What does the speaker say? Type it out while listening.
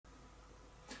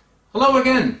Hello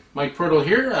again, Mike Purtle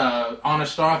here,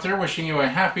 honest author, wishing you a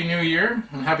Happy New Year,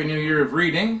 and Happy New Year of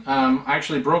reading. I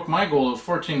actually broke my goal of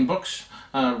 14 books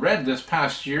read this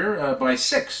past year by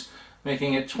 6,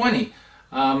 making it 20.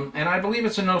 And I believe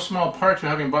it's in no small part to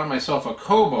having bought myself a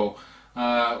Kobo,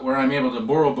 where I'm able to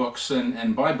borrow books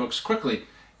and buy books quickly.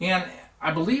 And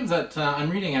I believe that I'm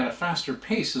reading at a faster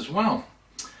pace as well.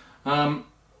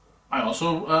 I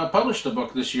also published a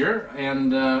book this year,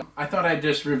 and I thought I'd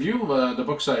just review the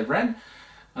books I've read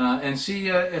and see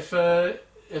if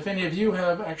any of you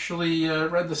have actually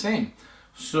read the same.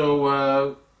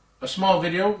 So a small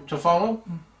video to follow,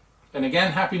 and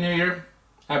again, Happy New Year,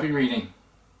 happy reading.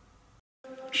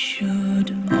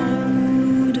 Should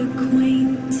old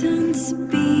acquaintance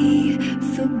be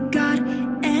forgot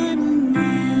and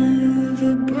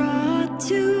never brought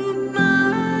to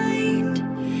mind?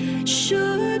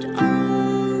 Should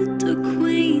old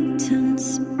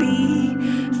acquaintance be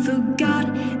forgot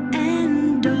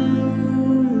and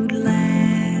Auld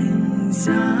Lang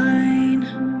Syne?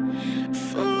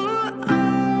 For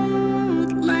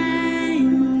Auld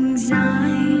Lang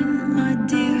Syne, my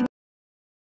dear.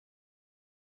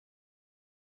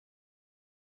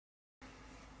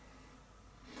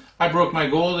 I broke my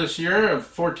goal this year of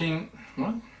 14...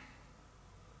 What?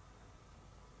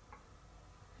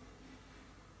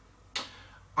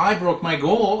 I broke my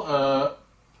goal,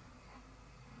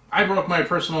 I broke my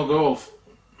personal goal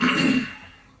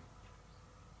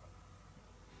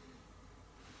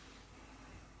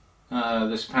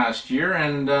this past year,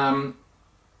 and I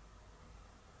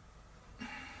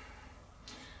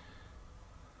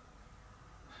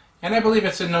believe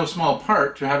it's in no small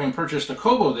part to having purchased a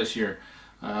Kobo this year,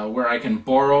 where I can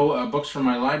borrow books from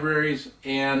my libraries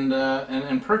and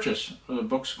purchase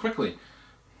books quickly.